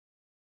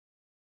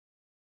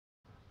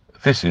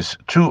This is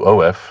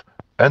 2OF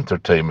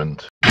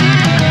Entertainment.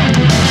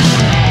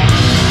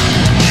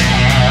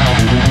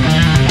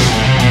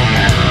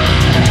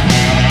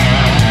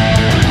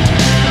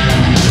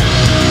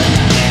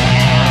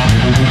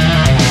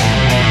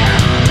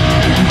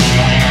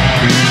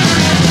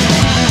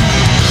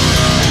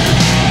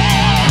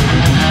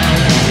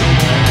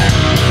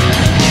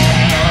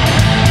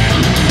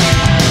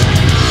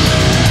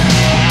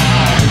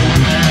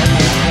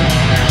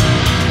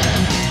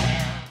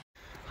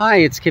 Hi,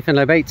 it's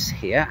Kiffin Bates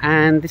here,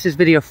 and this is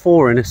video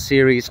 4 in a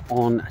series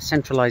on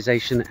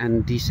centralization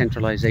and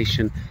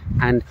decentralization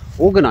and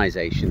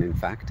organization, in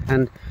fact.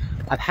 And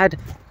I've had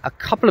a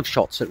couple of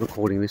shots at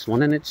recording this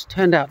one, and it's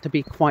turned out to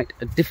be quite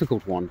a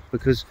difficult one,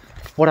 because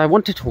what I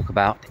want to talk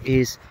about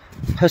is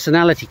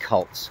personality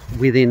cults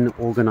within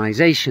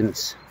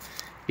organizations.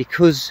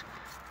 Because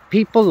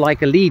people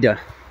like a leader,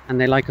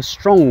 and they like a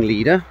strong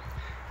leader,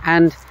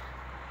 and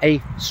a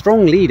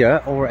strong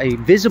leader or a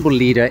visible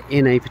leader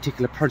in a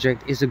particular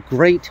project is a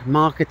great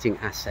marketing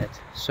asset.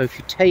 So if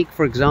you take,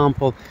 for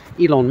example,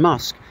 Elon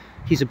Musk,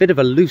 he's a bit of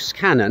a loose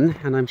cannon,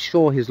 and I'm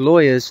sure his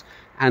lawyers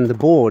and the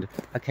board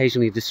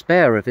occasionally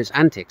despair of his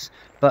antics.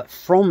 But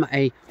from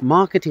a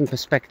marketing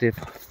perspective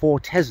for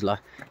Tesla,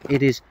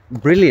 it is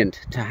brilliant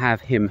to have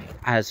him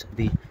as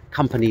the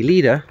company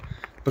leader,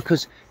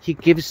 because he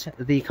gives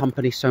the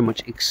company so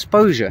much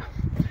exposure.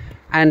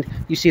 And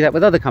you see that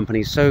with other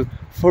companies. So,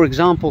 for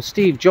example,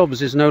 Steve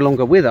Jobs is no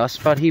longer with us,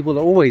 but he will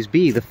always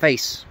be the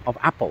face of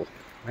Apple.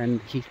 And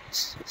he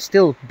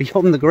still,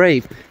 beyond the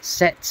grave,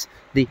 sets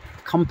the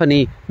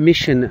company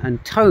mission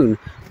and tone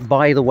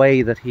by the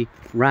way that he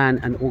ran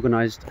and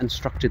organized and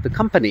structured the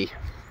company.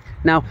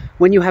 Now,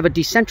 when you have a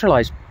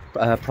decentralized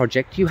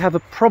project, you have a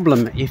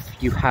problem if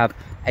you have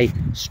a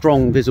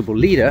strong, visible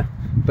leader,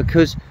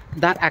 because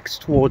that acts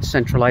towards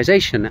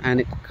centralization, and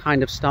it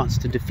kind of starts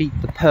to defeat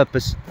the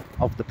purpose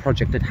of the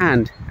project at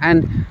hand.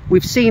 And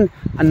we've seen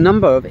a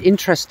number of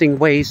interesting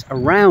ways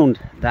around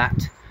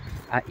that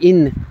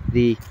in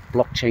the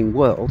blockchain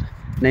world,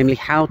 namely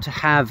how to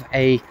have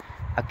a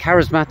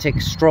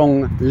charismatic,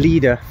 strong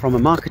leader from a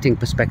marketing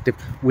perspective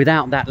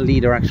without that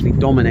leader actually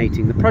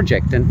dominating the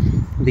project.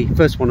 And the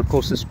first one, of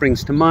course, that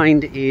springs to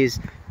mind is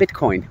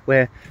Bitcoin,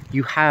 where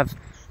you have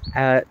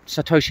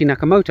Satoshi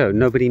Nakamoto.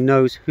 Nobody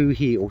knows who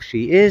he or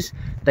she is.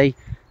 They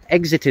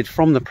exited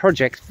from the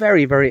project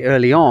very, very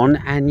early on,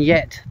 and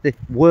yet the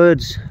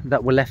words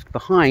that were left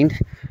behind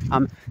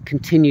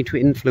continue to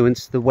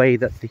influence the way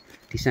that the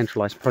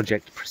decentralized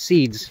project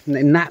proceeds.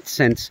 In that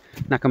sense,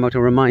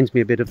 Nakamoto reminds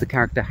me a bit of the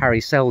character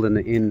Harry Seldon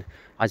in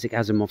Isaac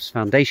Asimov's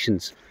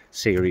Foundations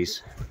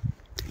series,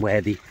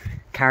 where the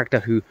character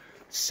who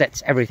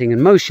sets everything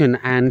in motion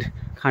and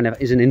kind of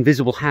is an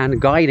invisible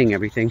hand guiding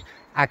everything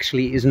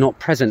actually is not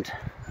present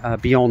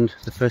beyond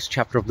the first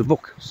chapter of the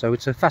book. So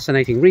it's a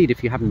fascinating read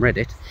if you haven't read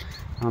it.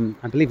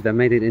 I believe they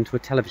made it into a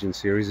television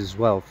series as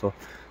well, for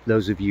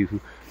those of you who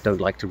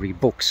don't like to read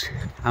books.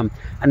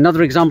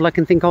 Another example I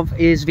can think of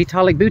is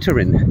Vitalik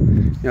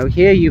Buterin. You know,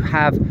 here you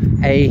have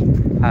a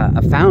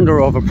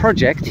founder of a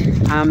project,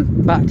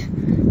 but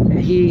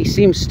he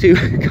seems to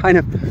kind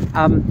of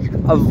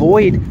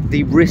avoid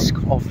the risk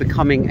of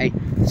becoming a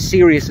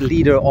serious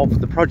leader of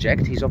the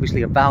project. He's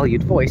obviously a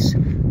valued voice,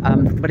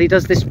 but he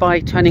does this by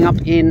turning up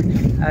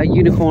in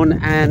unicorn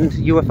and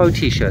UFO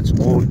t-shirts,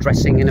 or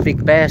dressing in a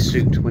big bear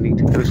suit when he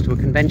goes to a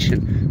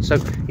convention. So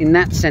in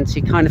that sense,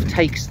 he kind of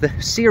takes the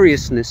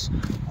seriousness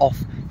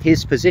off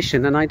his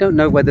position, and I don't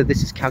know whether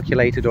this is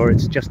calculated or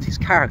it's just his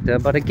character,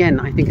 but again,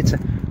 I think it's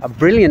a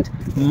brilliant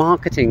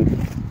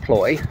marketing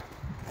ploy,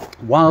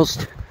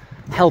 whilst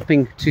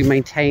helping to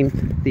maintain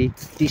the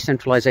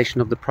decentralization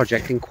of the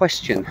project in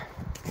question.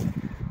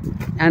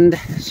 And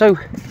so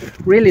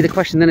really the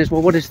question then is,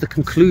 well, what is the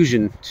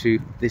conclusion to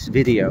this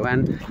video?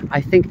 And I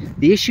think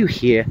the issue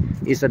here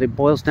is that it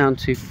boils down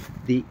to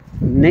the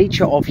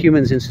nature of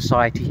humans in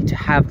society to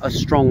have a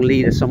strong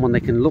leader, someone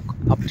they can look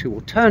up to or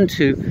turn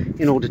to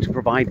in order to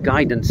provide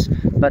guidance.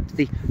 But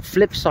the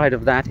flip side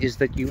of that is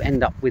that you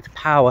end up with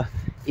power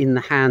in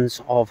the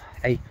hands of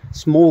a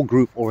small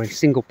group or a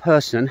single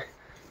person,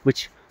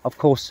 which of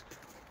course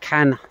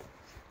can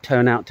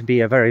turn out to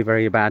be a very,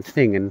 very bad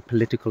thing. And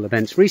political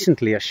events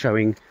recently are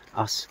showing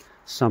us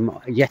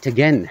yet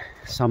again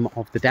some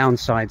of the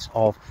downsides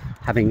of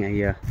having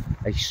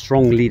a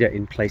strong leader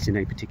in place in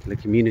a particular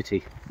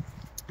community.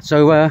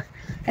 So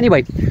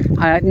anyway,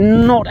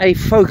 not a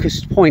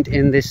focused point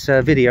in this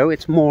video,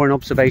 it's more an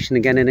observation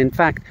again. And in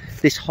fact,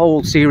 this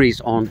whole series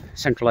on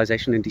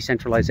centralization and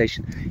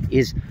decentralization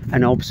is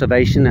an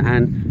observation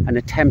and an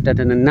attempt at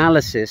an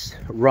analysis,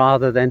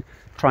 rather than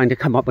trying to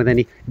come up with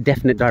any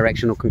definite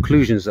direction or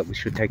conclusions that we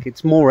should take.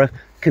 It's more a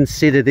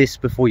consider this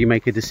before you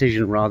make a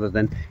decision, rather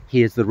than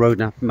here's the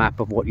roadmap map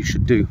of what you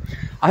should do.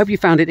 I hope you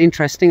found it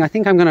interesting. I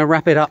think I'm going to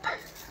wrap it up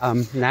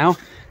now,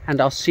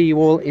 and I'll see you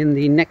all in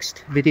the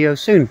next video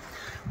soon.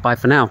 Bye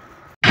for now.